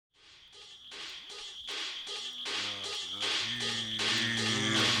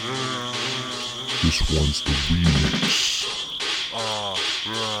This one's the remix.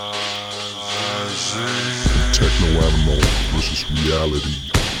 Techno Animal versus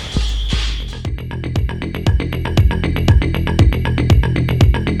Reality.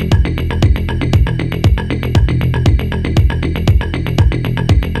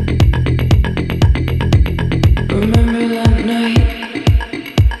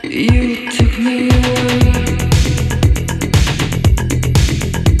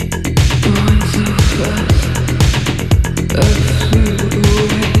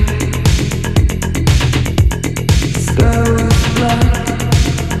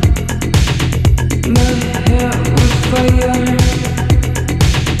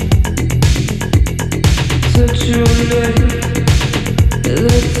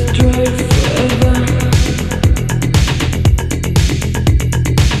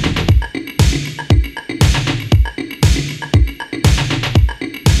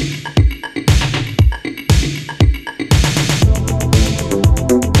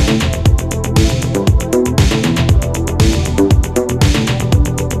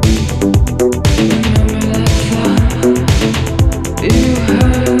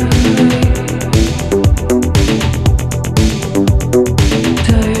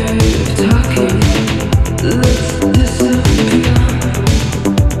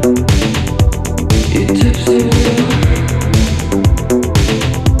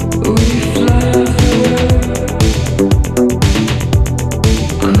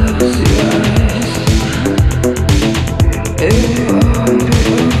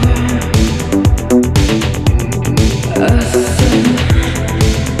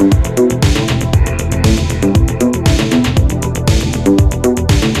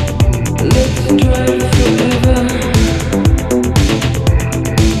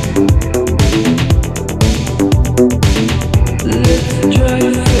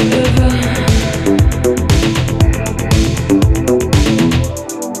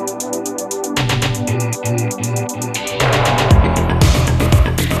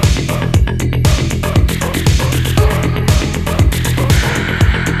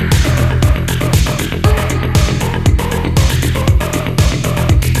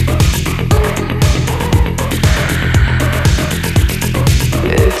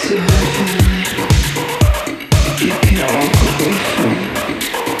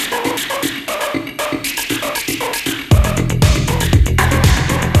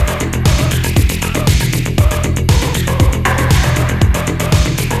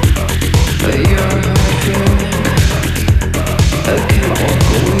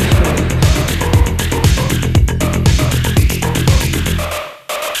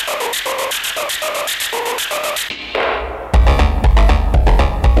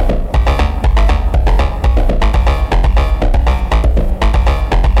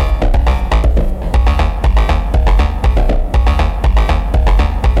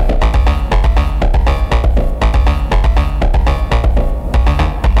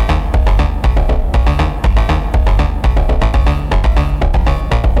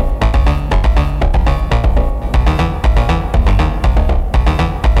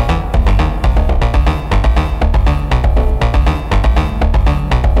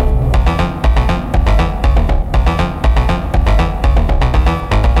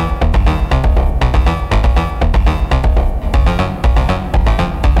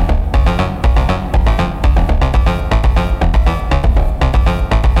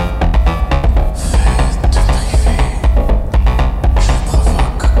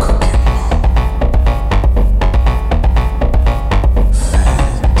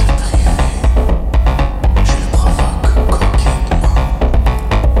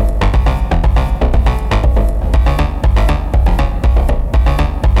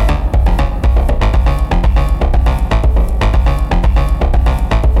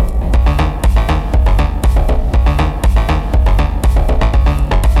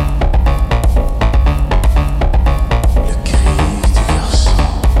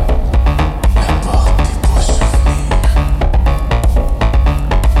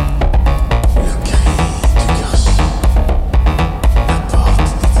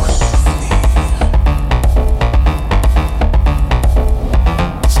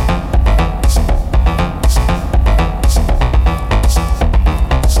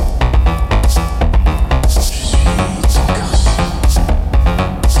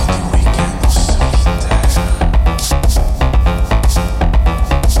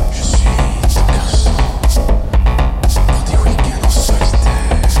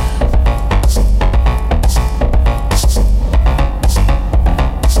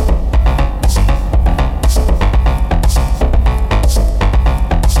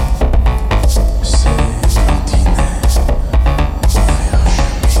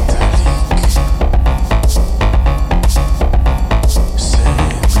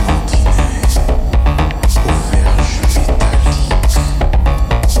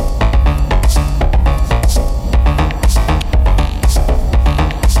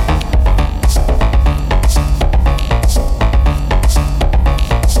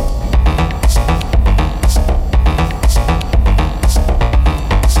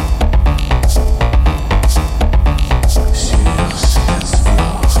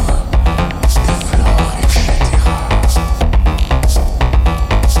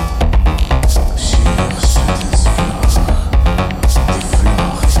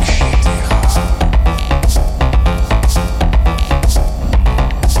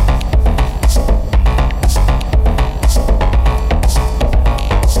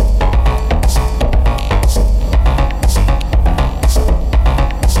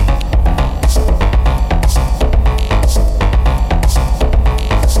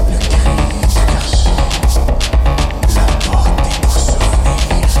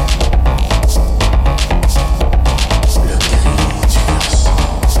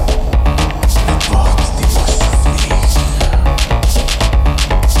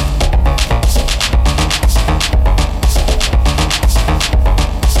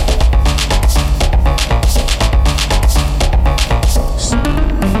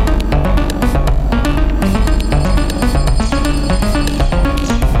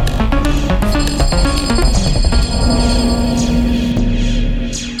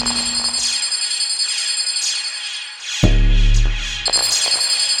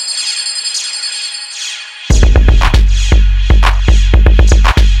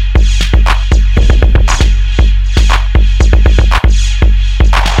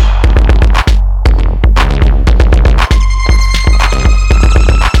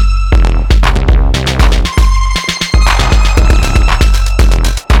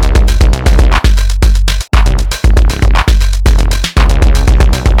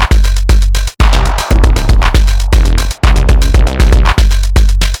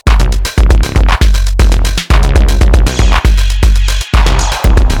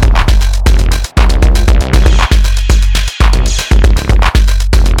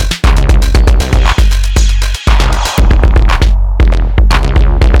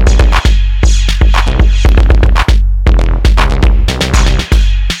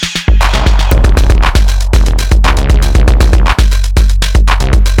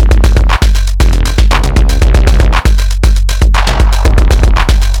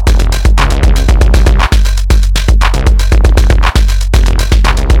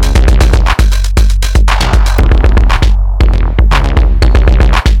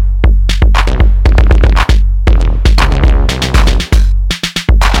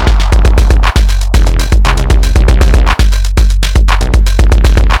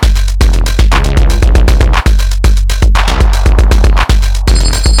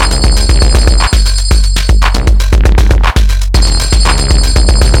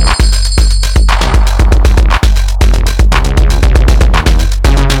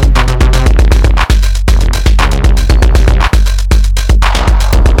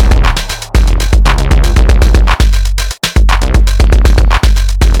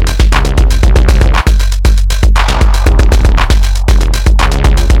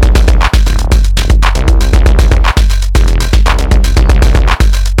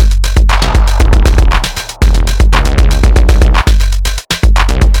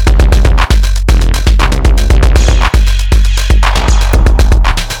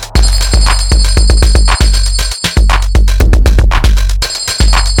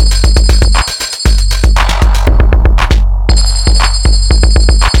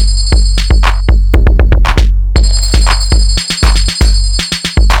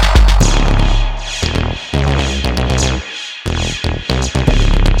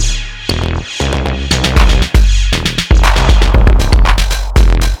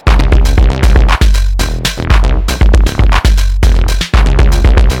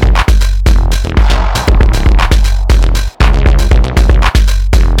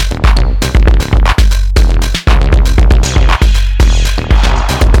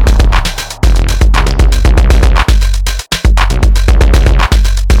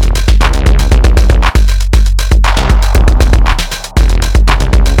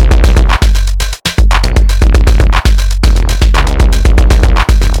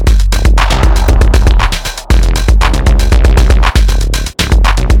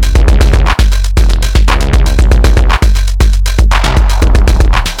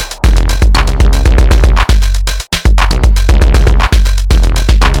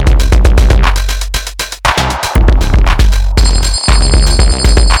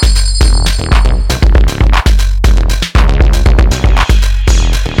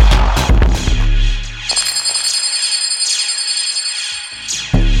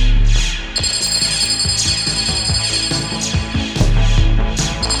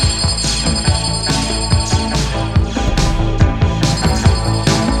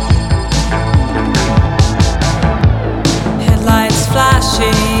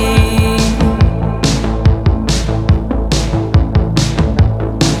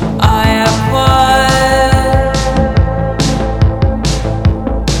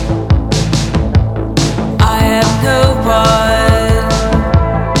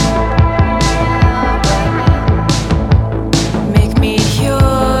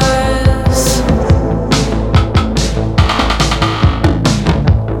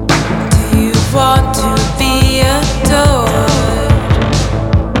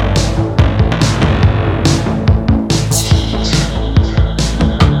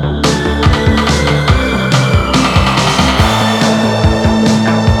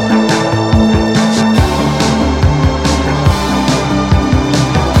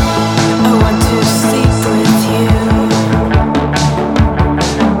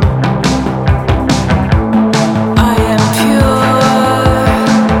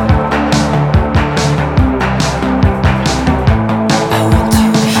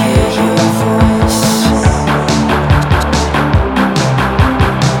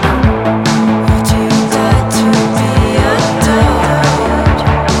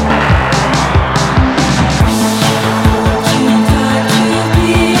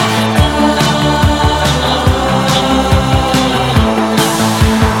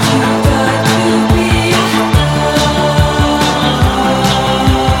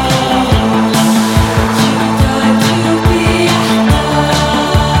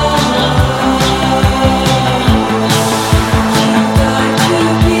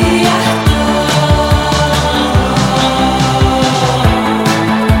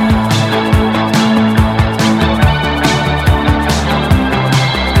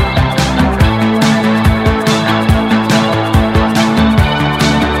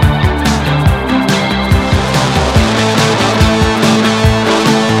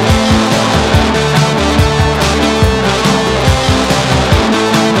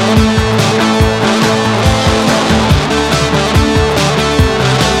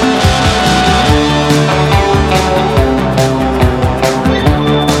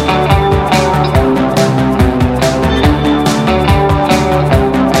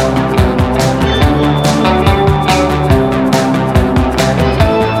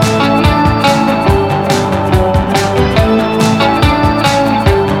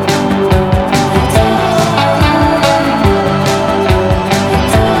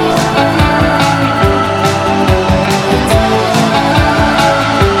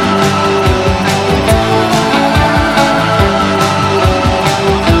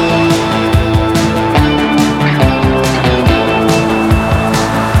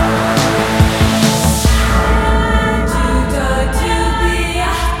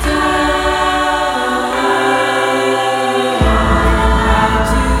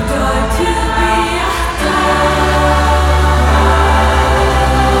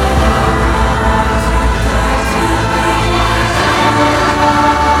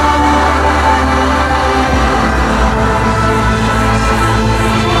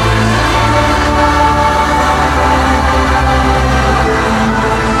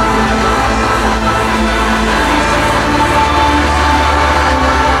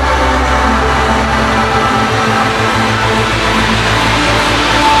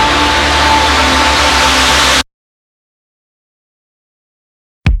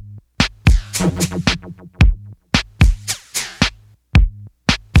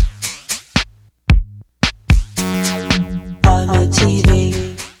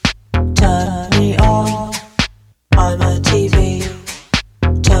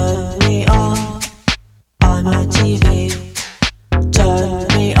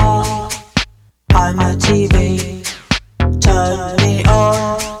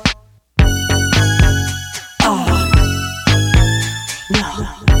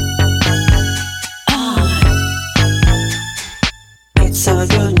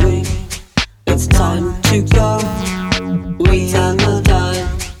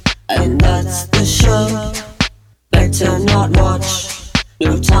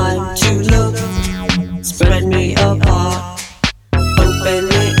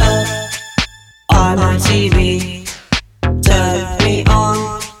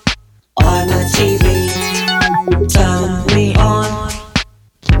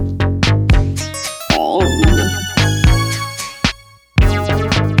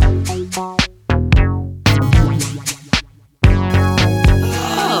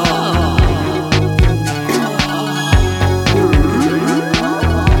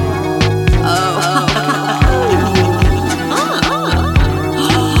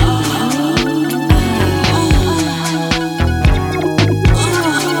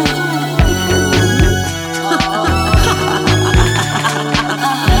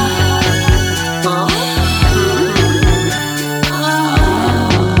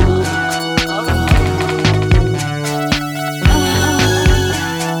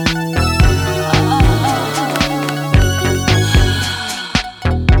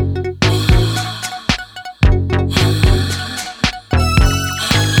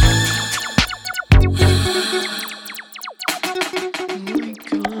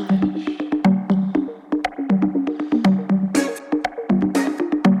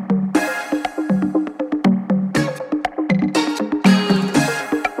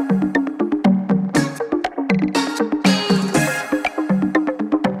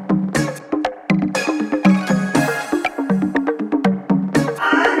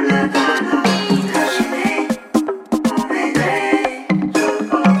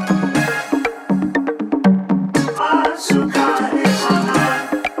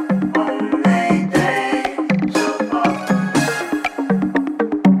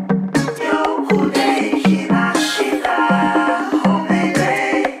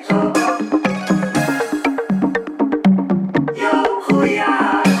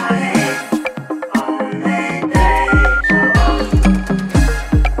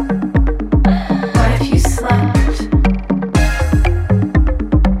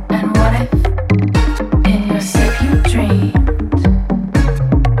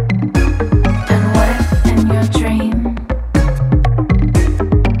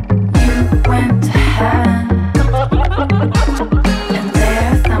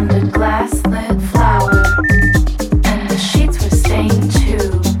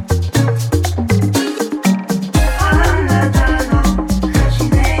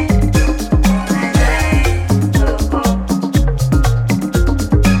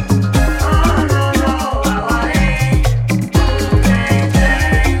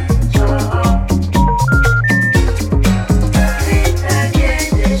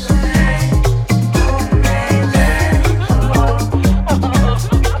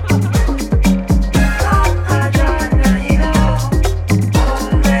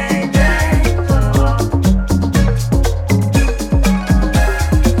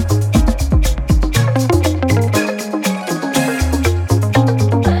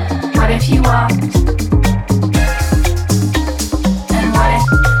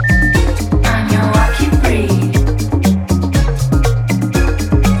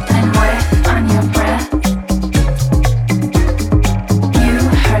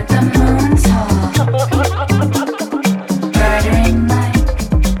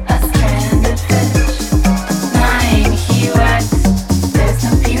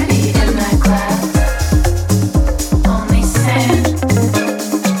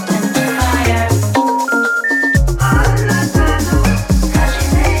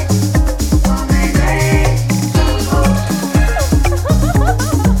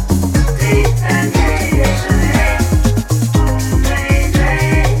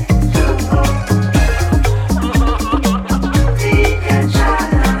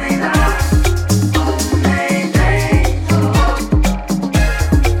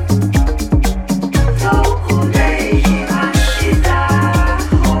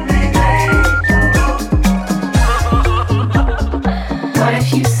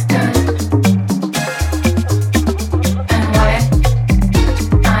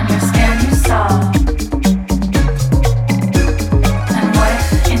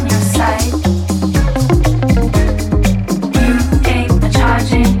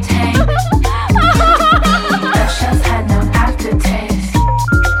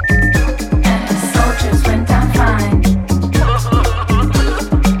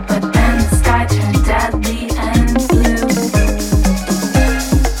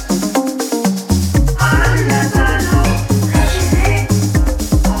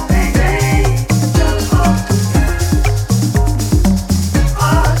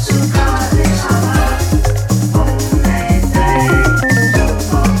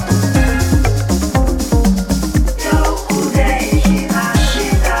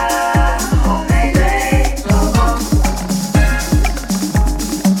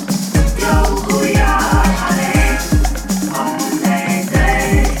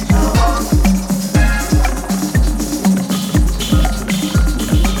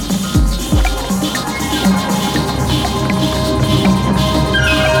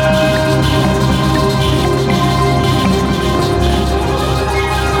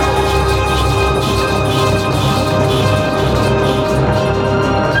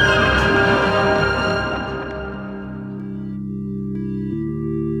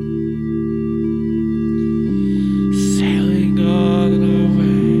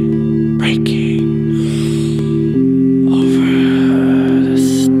 breaking over the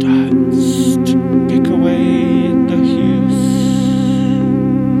studs to pick away in the hues,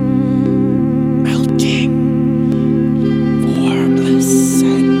 melting, formless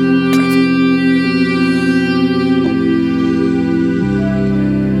and driven.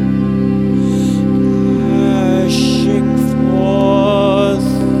 Flashing forth,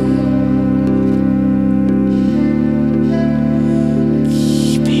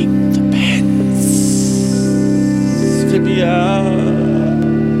 keeping the Pennsylvania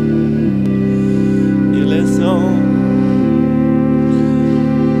illusion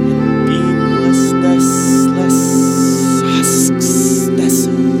in beamlessness, less husks,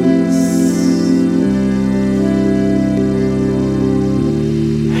 nestles,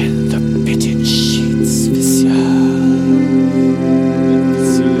 and the bitten sheets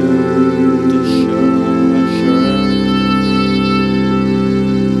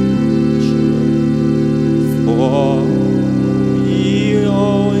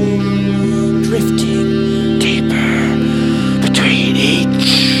drifting deeper between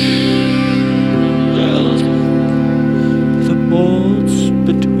each weld, the molds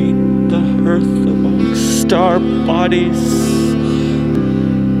between the hearth amongst star bodies,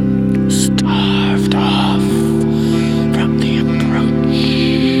 starved off from the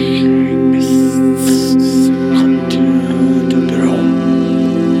approaching mists content of their own.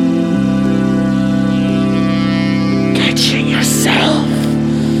 Catching yourself,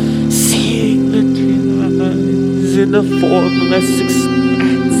 seeing the lines in the formless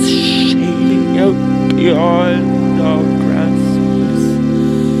expanse, shading out beyond our grasps.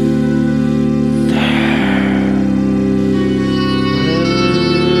 There,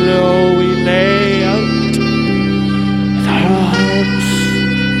 below we lay out with our arms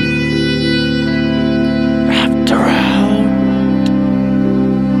wrapped around,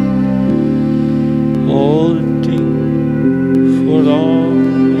 holding for long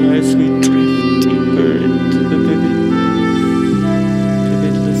as we drift deeper into the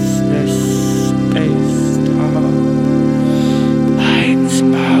vividlessness spaced out. Lines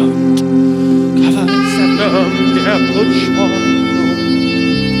bound, covers and the approach one,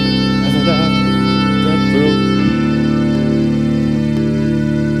 never the brook.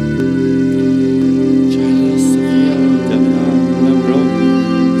 Jealous of you, never the brook,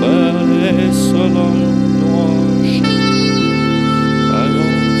 but it's so long.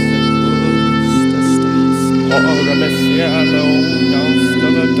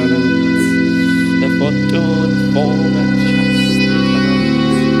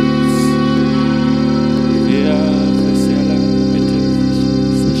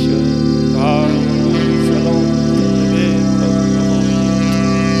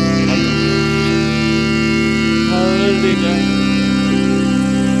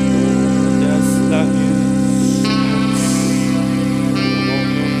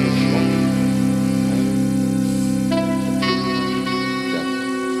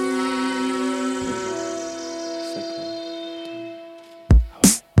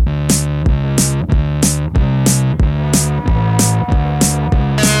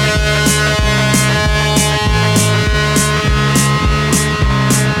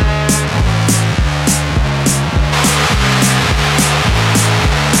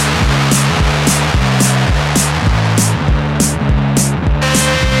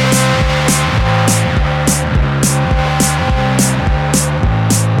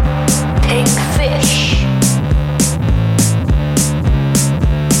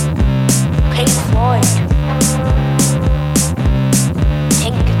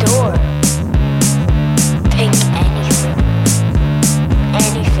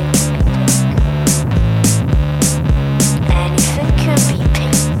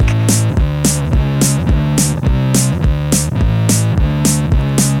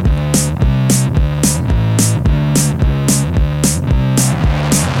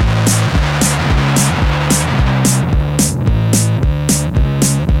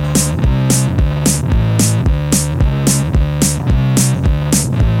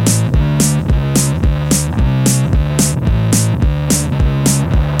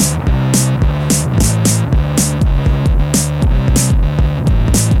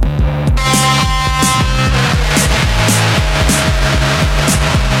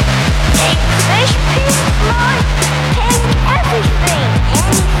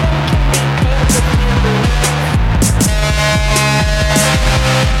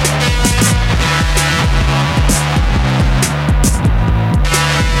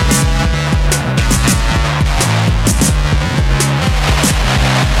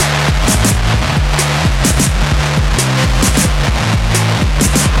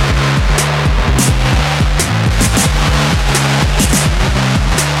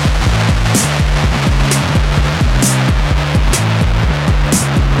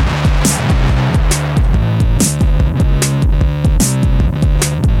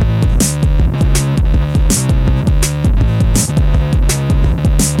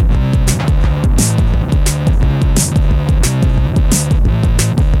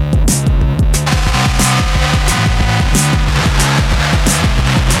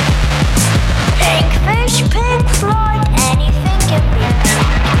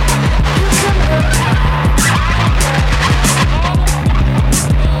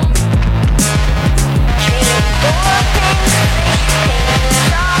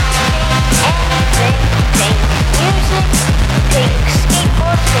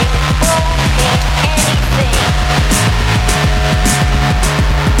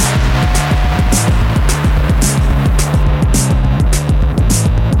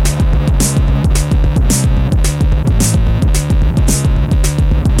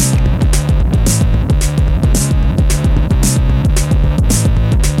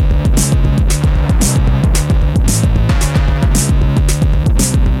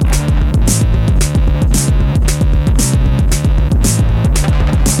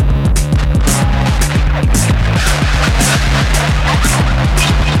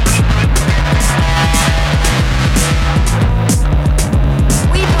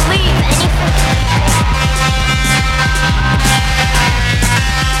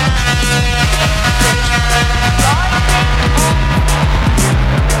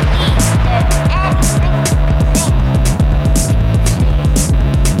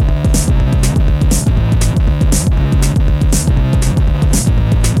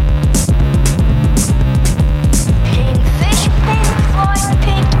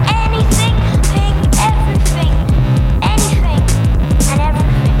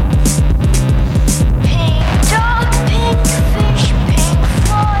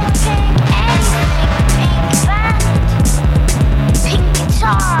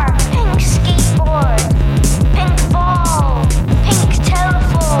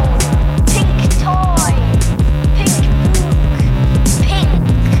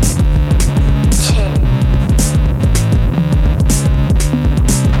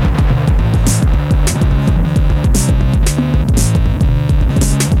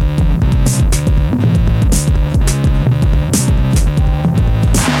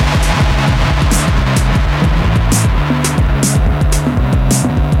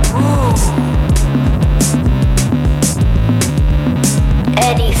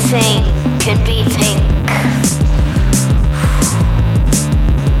 anything could be pink.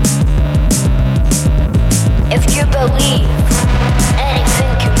 If you believe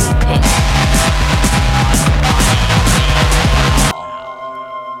anything can be pink.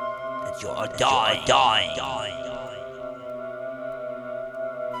 That you are dying. You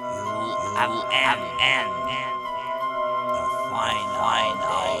have an fine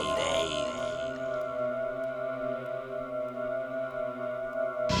day.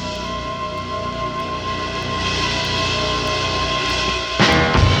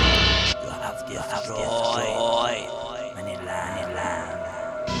 You have destroyed many land.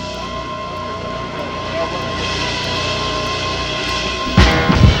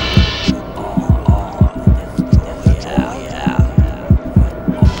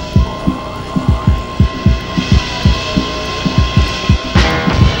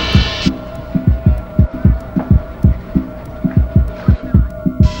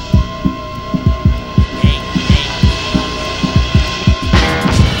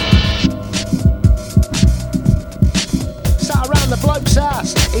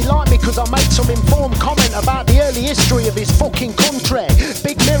 He liked me cause I made some informed comment about the early history of his fucking country.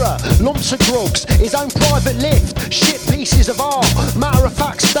 Big mirror, lumps of drugs, his own private lift, shit pieces of art, matter of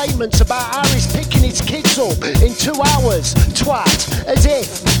fact statements about how he's picking his kids up in 2 hours, twat, as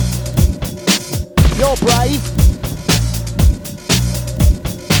if. You're brave.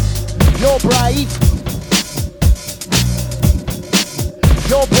 You're brave.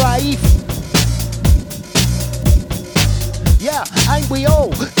 You're brave. Yeah, ain't we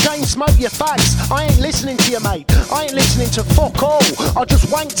all? Chain smoke your fags. I ain't listening to you, mate. I ain't listening to fuck all. I just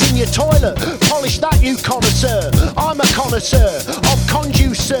wanked in your toilet. Polish that, you connoisseur. I'm a connoisseur of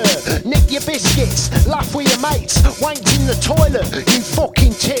conducer. Nick your biscuits. Laugh with your mates. Wanked in the toilet, you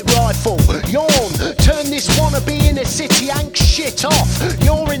fucking tit rifle. Yawn. Turn this wannabe in a city ank shit off.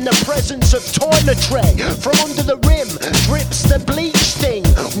 You're in the presence of toiletry. From under the rim drips the bleach thing.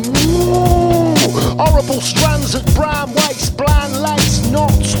 Woo! Horrible strands of brown waste. Bland lace,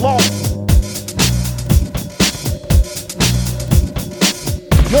 not long.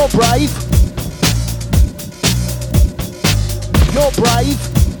 You're brave. You're brave.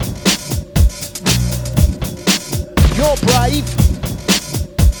 You're brave.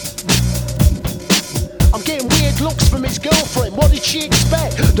 I'm getting weird looks from his girlfriend. What did she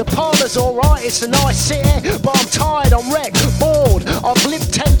expect? The parlour's alright, it's a nice city, but I'm tired, I'm wrecked, bored. I've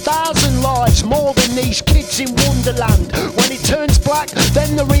lived 10,000 lives, more than these kids in Wonderland. When it turns black,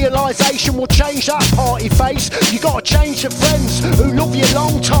 then the realisation will change that party face. You gotta change the friends who love you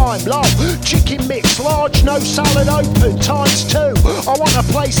long time. Love, chicken mix, large, no salad open, ×2. I want a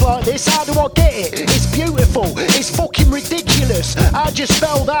place like this, how do I get it? It's beautiful, it's fucking ridiculous. How'd you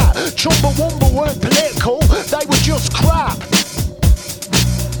spell that? Chumbawamba weren't political, they were just crap.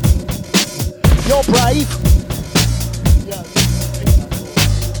 You're brave.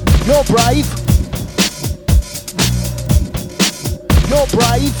 You're brave. You're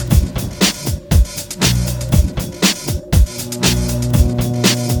brave.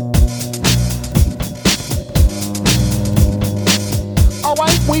 Oh,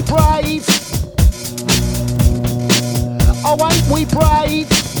 ain't we brave? Oh, ain't we brave?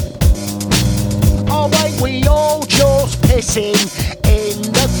 Oh, ain't we all just pissing in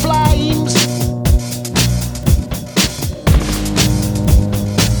the flames?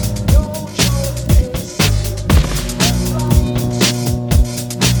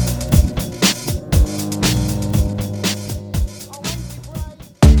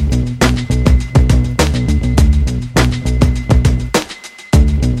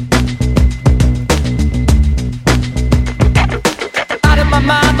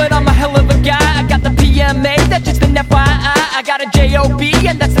 That's just an FYI. I got a JOB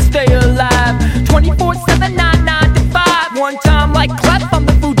and that's to stay alive. 24/7, 9 to 5. One time like Clef on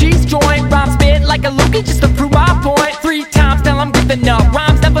the Fuji's joint. Rhyme spit like a loogie just to prove my point. 3 times till I'm giving up.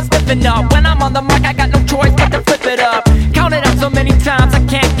 Rhymes never slipping up. When I'm on the mic, I got no choice but to flip it up. Count it up so many times I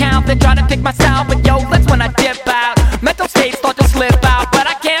can't count. They try to pick my style, but yo, that's when I dip out. Mental states start to slip out, but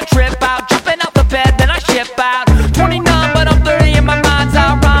I can't trip out. Jumping out the bed, then I ship out. 29, but I'm 30 in my mind's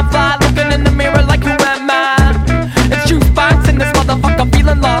eye. Rhyme fly, looking in the mirror like who am I? In this motherfucker,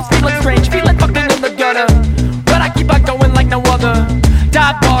 feeling lost, feeling strange, feeling fucking in the gutter. But I keep on going like no other.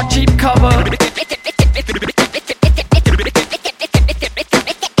 Dive bar, cheap cover.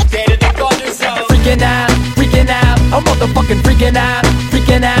 Freaking out, I'm motherfucking freaking out,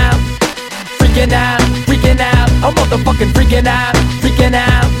 freaking out, freaking out, freaking out. I'm motherfucking freaking out, freaking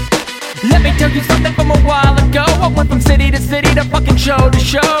out. Let me tell you something from a while ago. I went from city to city to fucking show to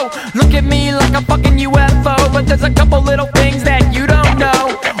show. Look at me like a fucking UFO, but there's a couple little things that you don't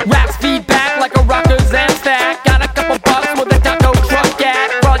know.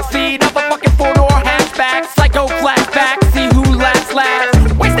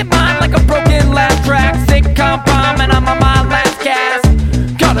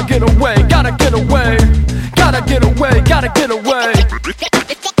 get away, gotta get away, gotta get away, gotta get away.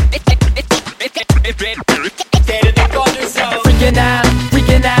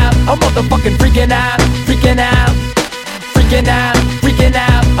 Freaking out, I'm motherfucking freaking out, freaking out, freaking out, freaking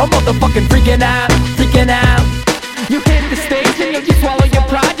out, I'm motherfucking freaking out, freaking out. You hit the stage and you swallow your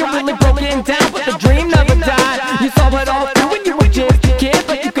pride. You're really broken down, but the dream never died. You saw it all through when you were just a kid,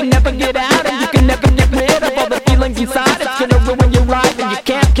 but you can never get out and you can never get rid of all the feelings inside. It's gonna ruin your ride and you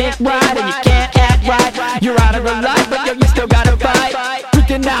can't ride and you can't act right. You're out of the light, but yo, you still gotta fight.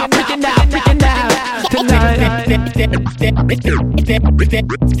 Freaking out, freaking out, freaking out tonight.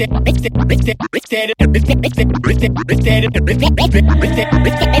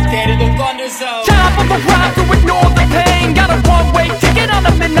 Time for the ride to ignore the pain. Got a one-way ticket on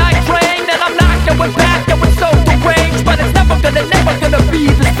a midnight train, and I'm not going back, yo, it's so deranged. But it's never gonna be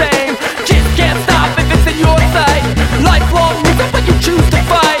the same. Just can't stop if it's in your sight. Lifelong music when you choose to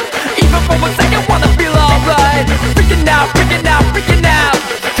fight. Even for a second, wanna feel alright. Freaking out, freaking out, freaking out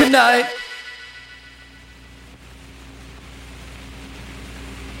tonight.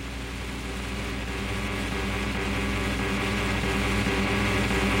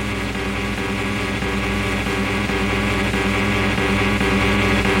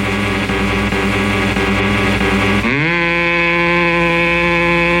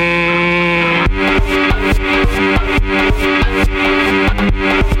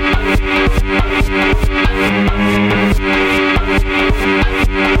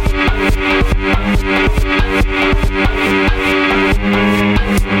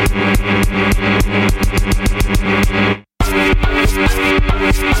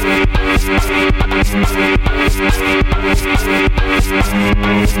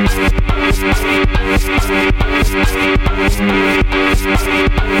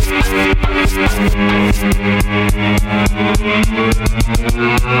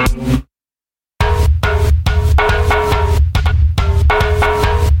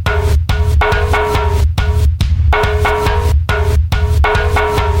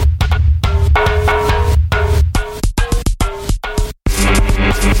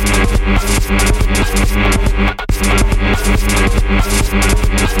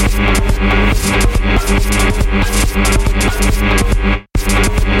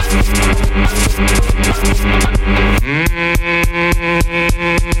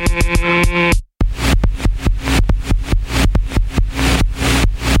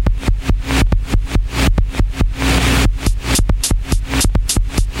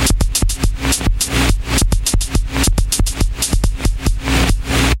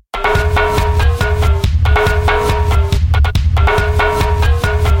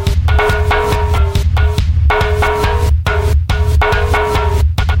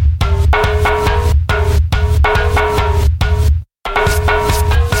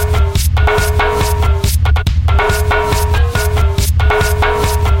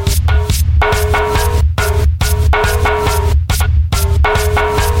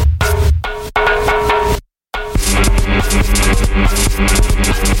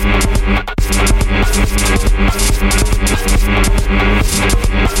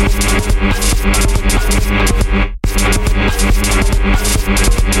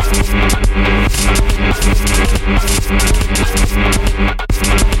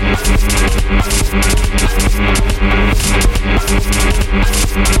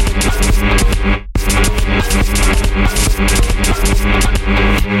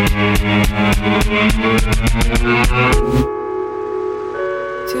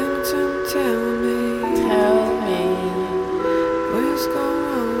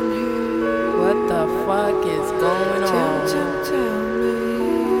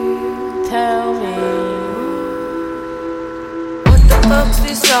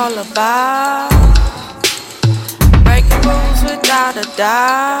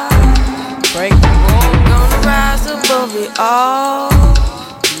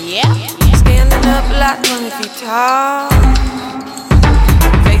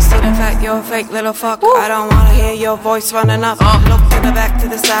 Voice running up, look to the back, to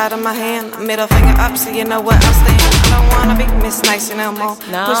the side of my hand, middle finger up so you know where I stand. I don't wanna be Miss Nice no more.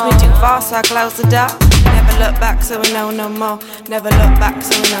 Push me too far so I close the door. Never look back so we know no more. Never look back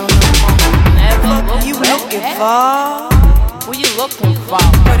so we know no more. What you looking for? What you looking for?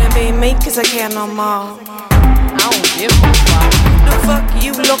 Couldn't be me cause I can't no more. I don't give a fuck. The fuck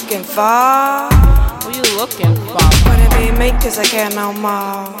you looking for? What you looking for? Couldn't be me cause I can't no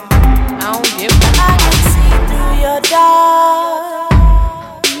more. I don't give a fuck. I can see through your door.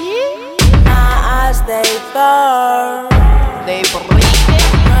 My eyes they burn. They breathe.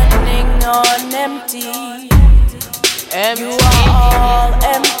 Running on empty. You are all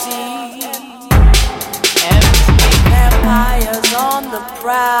empty.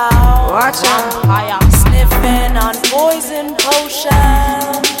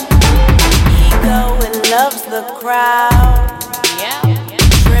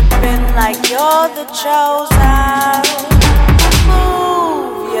 You're the chosen.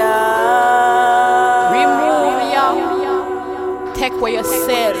 Remove ya. Remove ya. Take away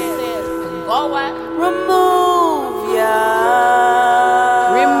yourself. Go away. Remove ya.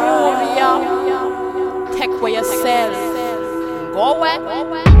 Remove ya. Take away yourself. Go away.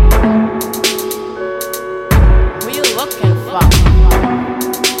 Who you looking for?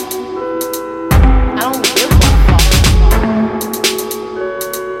 I don't give a fuck.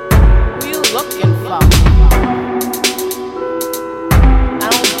 Who you looking for? I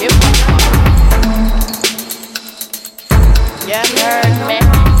don't give a fuck. Yeah, you heard me.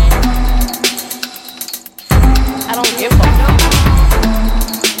 I don't give a fuck.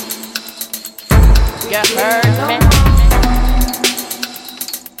 You heard me.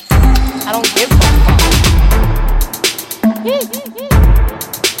 I don't give a fuck.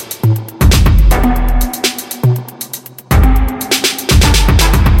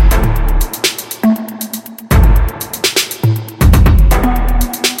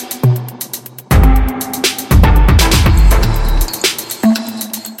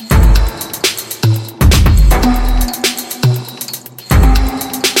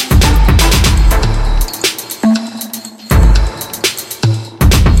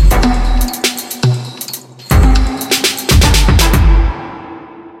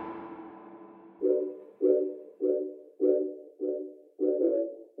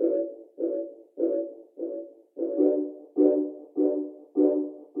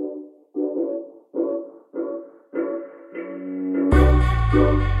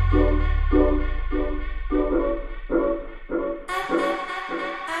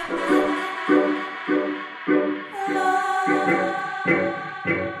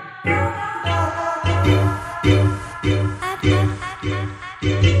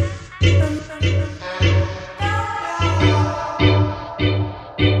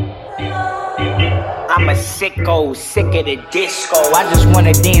 I'm a sicko, sick of the disco. I just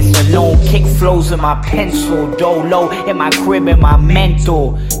wanna dance alone, kick flows in my pencil, dolo in my crib in my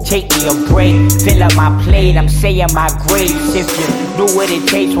mental. Take me a break, fill up my plate, I'm saying my grace. If you do what it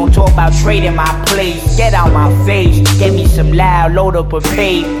takes, won't talk about trading my place. Get out my face, get me some loud, load up a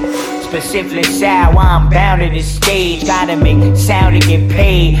pay. Specific sound, why I'm bound to this stage. Gotta make sound to get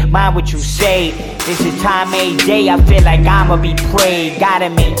paid, mind what you say. It's a time a day, I feel like I'ma be prayed. Gotta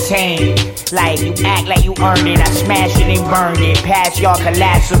maintain, like you act like you earned it. I smash it and burn it, pass y'all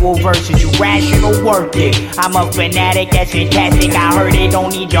collapsible verses. You rational work it, I'm a fanatic, that's fantastic. I heard it,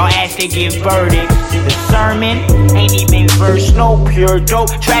 don't need y'all ass to give verdicts. The sermon ain't even verse, no pure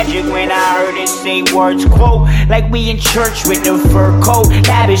dope. Tragic when I heard it say words, quote, like we in church with the fur coat.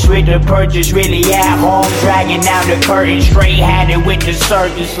 Lavish with the purchase, really at home, dragging down the curtain, straight-handed with the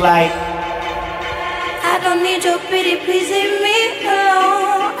circus like I don't need your pity, please leave me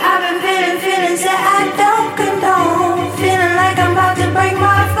alone. I've been feeling feelings that I don't condone. Feeling like I'm about to break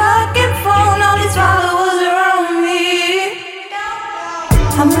my fucking phone. All these followers around me.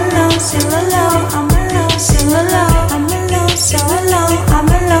 I'm alone, still alone. I'm alone, still alone. I'm alone, still alone. I'm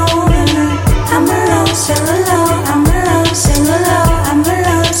alone. I'm alone, still alone. I'm alone, still alone. I'm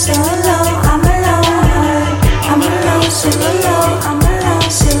alone, still alone. I'm alone. I'm alone, still alone. I'm alone,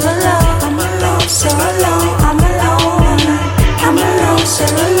 still alone. I'm alone, still alone. I'm alone. I'm alone,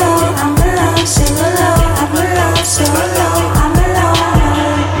 still alone. I'm alone, still alone. I'm alone, still alone. I'm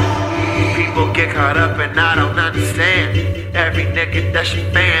alone. People get caught up and I don't understand. Every nigga that she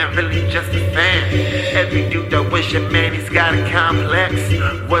fan, really just a fan. Every dude that wish a man, he's got a complex.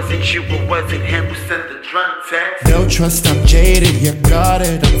 Was it you or was it him who sent the drunk text? No trust, I'm jaded, you're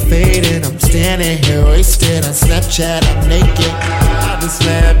guarded, I'm faded. I'm standing here wasted on Snapchat, I'm naked. I been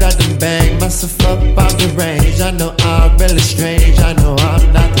slammed, I done banged myself up out the range. I know I'm really strange, I know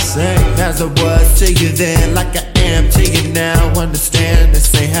I'm not the same as I was to you then, like I am to you now. Understand,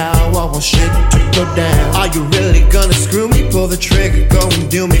 this ain't how I want shit to go down. Are you really gonna screw me? Pull the trigger, go and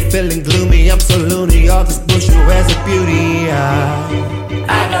do me. Feeling gloomy, I'm so loony. All this bullshit wears a beauty.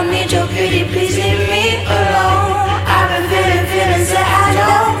 I don't need your pity, please leave me alone. I've been feeling feelings that I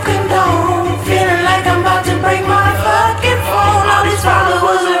don't condone. Feeling like I'm about to break my fucking phone. All these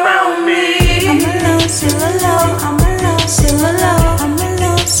followers around me. I'm alone, still alone. I'm alone, still alone. I'm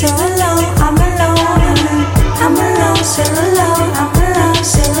alone, still alone. I'm alone. I'm alone, still alone. I'm alone,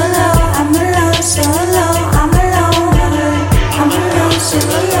 still alone. I'm alone, still alone. I'm alone. I'm alone,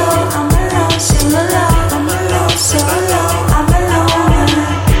 still alone. I'm alone, still alone. I'm alone, still alone. I'm alone.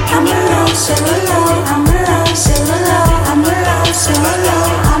 I'm alone, still alone. I'm alone, still alone. I'm alone, still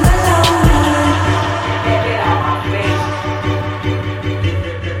alone. I'm alone. get out my face.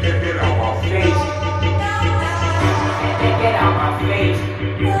 Get out my face.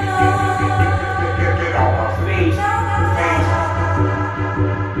 Get out my face.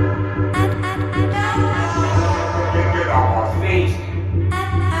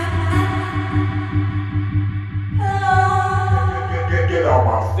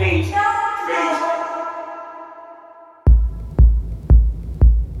 Rage.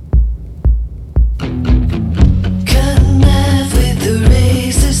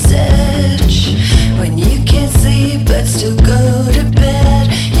 When you can't sleep but still go to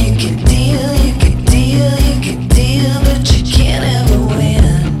bed, you can deal, you can deal, you can deal, but you can't ever win.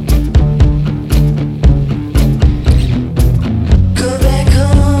 Go back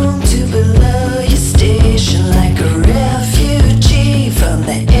home to below your station like a refugee from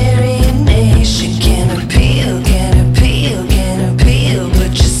the Aryan nation. Can't appeal, can't appeal, can't appeal,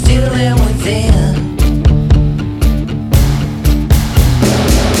 but you're still there within.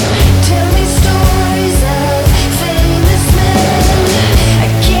 Tell me stories of famous men. I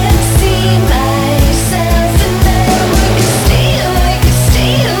can't see myself in them. I could steal, I could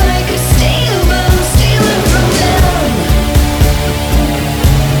steal, I could steal, but I'm stealing from them.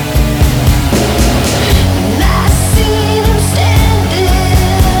 And I see them standing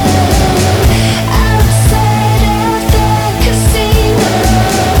outside of the casino,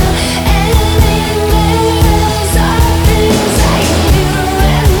 and in their eyes are things like you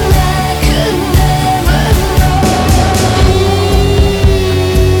and I could never know.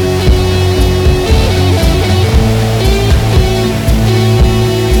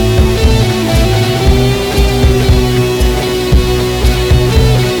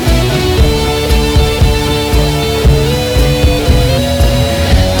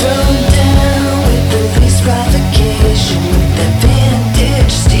 Thrown down with the least provocation, with the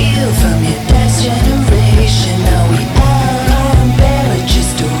vintage steel from your dad's generation. Now we out on bail at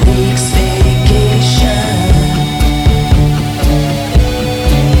just a week's vacation.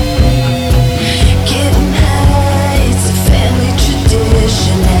 Getting high, it's a family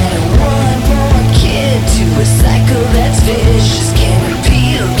tradition. Adding one more kid to a cycle that's vicious. Can't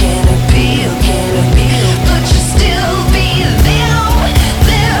appeal, can't appeal, can't appeal, but you still be them,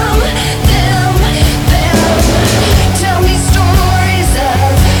 them, them, them. Tell me stories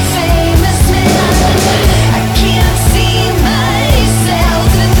of famous men. I can't see myself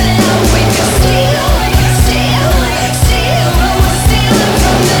in them. We could steal, steal, steal, but we're stealing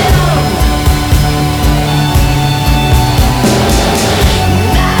from them.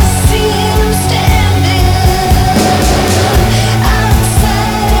 And I see them standing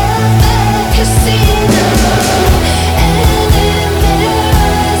outside of the casino, and in their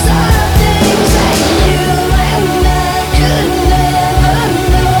eyes are things that you and I could never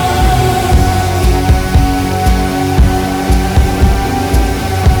know.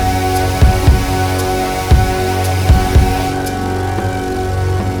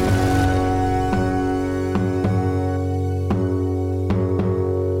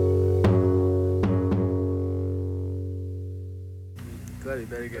 Glad he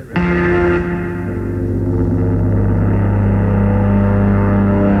better get ready.